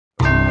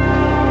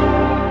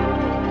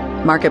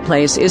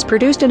Marketplace is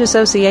produced in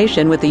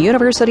association with the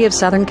University of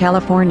Southern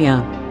California.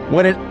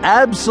 When it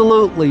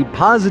absolutely,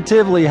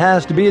 positively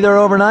has to be there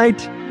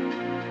overnight?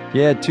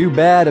 Yeah, too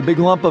bad. A big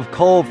lump of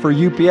coal for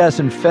UPS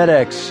and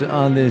FedEx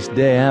on this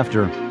day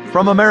after.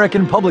 From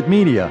American Public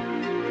Media,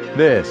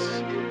 this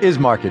is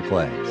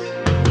Marketplace.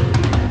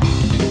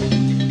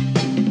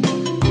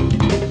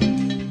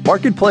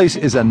 Marketplace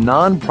is a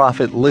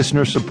non-profit,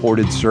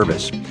 listener-supported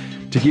service.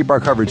 To keep our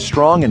coverage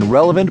strong and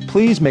relevant,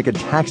 please make a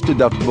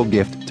tax-deductible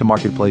gift to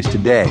Marketplace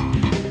today.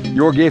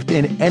 Your gift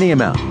in any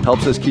amount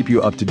helps us keep you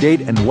up to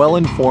date and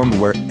well-informed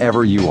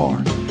wherever you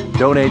are.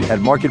 Donate at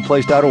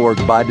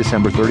marketplace.org by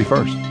December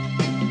 31st.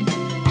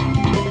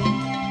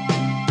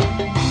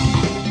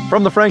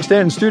 From the Frank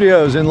Stanton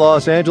Studios in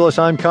Los Angeles,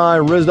 I'm Kai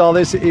Ryssdal.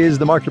 This is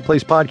the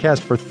Marketplace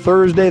podcast for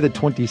Thursday, the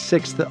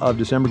 26th of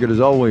December. Good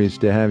as always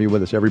to have you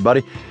with us,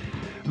 everybody.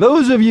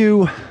 Those of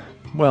you,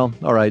 well,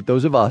 all right,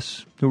 those of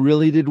us who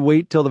really did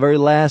wait till the very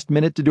last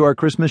minute to do our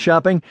Christmas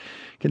shopping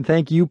can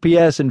thank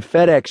UPS and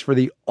FedEx for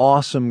the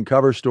awesome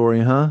cover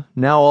story, huh?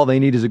 Now all they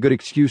need is a good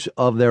excuse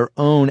of their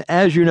own.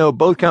 As you know,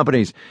 both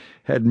companies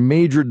had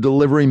major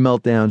delivery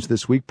meltdowns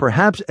this week.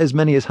 Perhaps as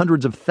many as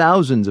hundreds of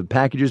thousands of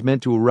packages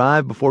meant to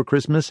arrive before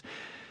Christmas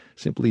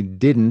simply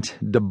didn't.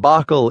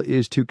 Debacle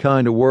is too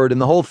kind a word, and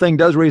the whole thing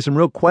does raise some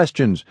real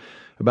questions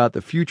about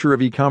the future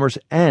of e-commerce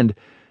and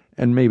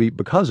maybe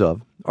because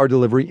of our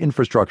delivery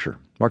infrastructure.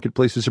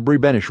 Marketplace's Sabri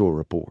Benishul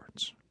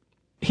reports.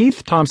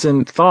 Heath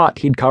Thompson thought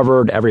he'd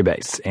covered every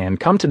base, and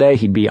come today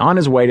he'd be on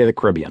his way to the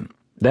Caribbean.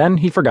 Then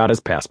he forgot his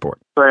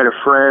passport. I had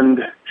a friend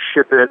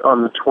ship it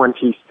on the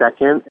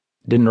 22nd.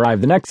 Didn't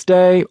arrive the next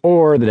day,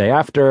 or the day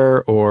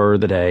after, or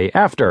the day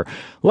after.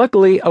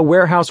 Luckily, a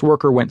warehouse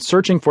worker went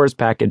searching for his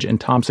package,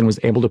 and Thompson was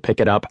able to pick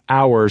it up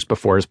hours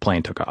before his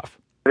plane took off.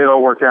 It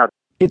all worked out.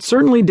 It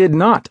certainly did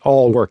not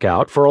all work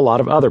out for a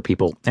lot of other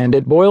people, and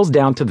it boils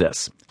down to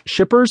this.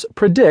 Shippers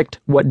predict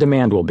what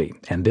demand will be,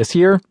 and this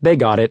year, they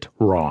got it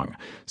wrong.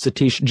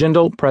 Satish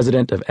Jindal,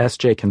 president of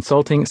SJ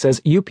Consulting,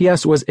 says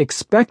UPS was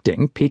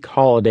expecting peak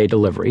holiday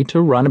delivery to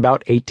run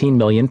about 18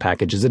 million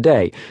packages a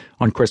day.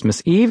 On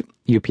Christmas Eve,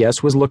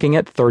 UPS was looking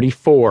at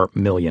 34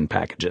 million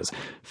packages.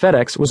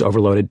 FedEx was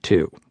overloaded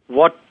too.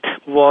 What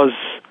was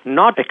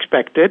not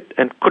expected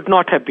and could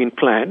not have been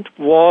planned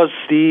was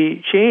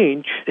the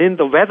change in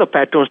the weather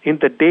patterns in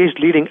the days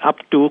leading up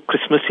to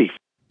Christmas Eve.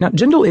 Now,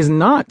 Jindal is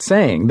not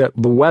saying that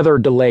the weather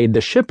delayed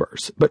the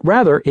shippers, but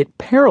rather it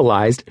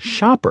paralyzed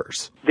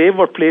shoppers. They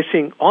were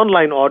placing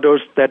online orders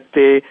that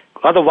they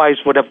otherwise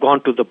would have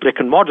gone to the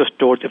brick-and-mortar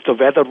stores if the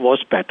weather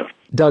was better.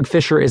 Doug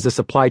Fisher is a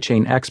supply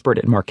chain expert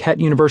at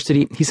Marquette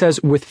University. He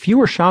says with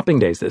fewer shopping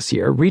days this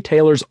year,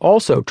 retailers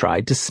also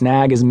tried to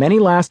snag as many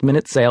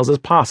last-minute sales as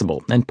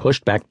possible and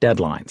pushed back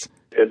deadlines.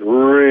 It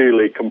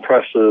really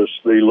compresses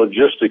the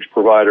logistics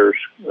providers'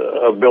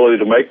 ability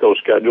to make those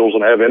schedules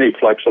and have any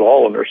flex at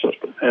all in their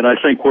system. And I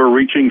think we're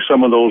reaching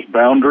some of those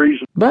boundaries.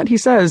 But he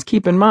says,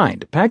 keep in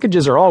mind,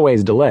 packages are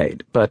always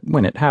delayed. But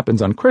when it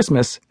happens on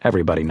Christmas,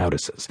 everybody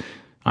notices.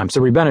 I'm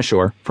Sabri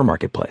Benishul for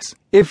Marketplace.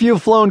 If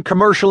you've flown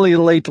commercially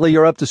lately,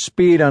 you're up to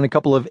speed on a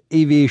couple of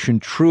aviation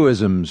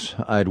truisms,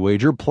 I'd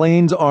wager.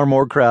 Planes are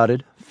more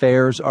crowded,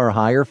 fares are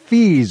higher,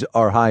 fees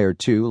are higher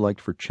too, like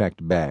for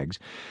checked bags.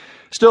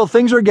 Still,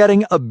 things are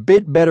getting a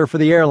bit better for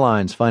the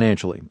airlines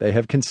financially. They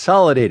have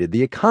consolidated.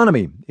 The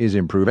economy is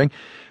improving,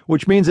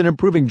 which means an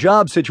improving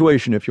job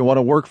situation if you want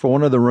to work for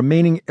one of the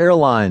remaining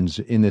airlines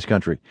in this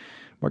country.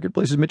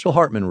 Marketplace's Mitchell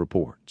Hartman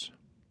reports.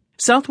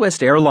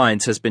 Southwest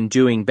Airlines has been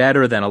doing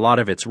better than a lot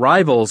of its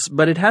rivals,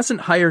 but it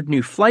hasn't hired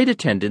new flight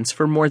attendants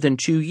for more than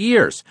 2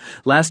 years.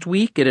 Last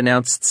week, it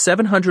announced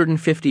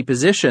 750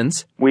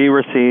 positions. We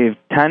received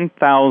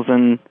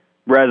 10,000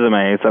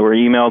 resumes that were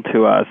emailed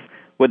to us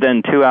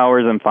within 2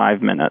 hours and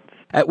 5 minutes.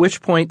 At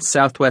which point,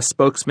 Southwest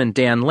spokesman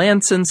Dan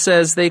Lanson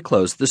says they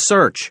closed the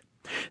search.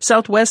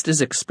 Southwest is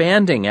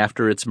expanding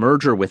after its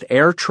merger with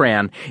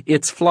AirTran.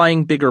 It's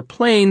flying bigger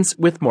planes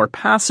with more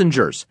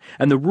passengers,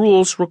 and the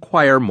rules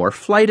require more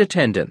flight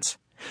attendants.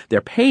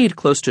 They're paid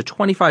close to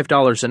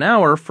 $25 an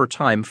hour for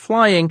time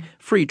flying,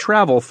 free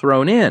travel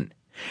thrown in.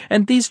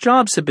 And these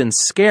jobs have been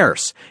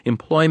scarce.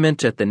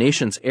 Employment at the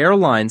nation's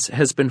airlines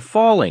has been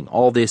falling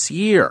all this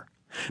year.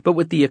 But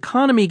with the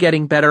economy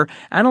getting better,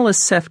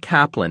 analyst Seth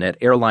Kaplan at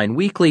Airline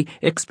Weekly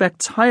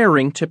expects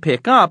hiring to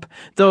pick up,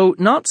 though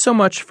not so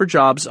much for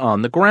jobs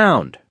on the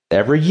ground.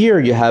 Every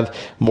year you have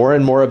more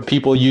and more of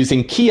people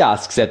using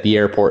kiosks at the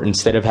airport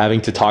instead of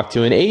having to talk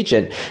to an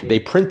agent. They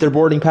print their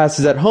boarding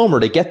passes at home or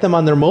they get them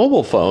on their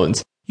mobile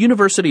phones.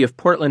 University of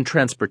Portland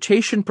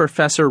transportation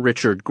professor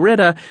Richard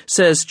Gritta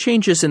says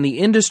changes in the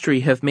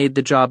industry have made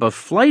the job of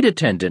flight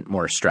attendant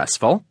more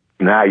stressful.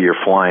 Now you're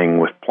flying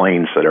with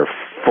planes that are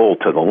full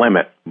to the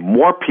limit.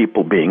 More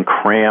people being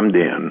crammed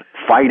in,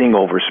 fighting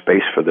over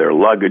space for their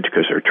luggage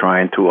because they're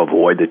trying to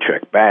avoid the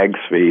checked bags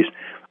fees.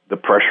 The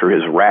pressure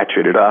is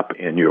ratcheted up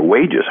and your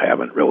wages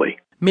haven't really.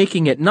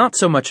 Making it not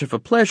so much of a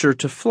pleasure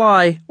to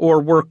fly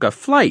or work a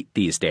flight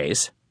these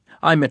days.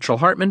 I'm Mitchell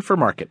Hartman for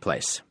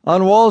Marketplace.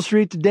 On Wall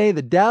Street today,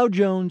 the Dow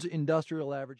Jones Industrial Average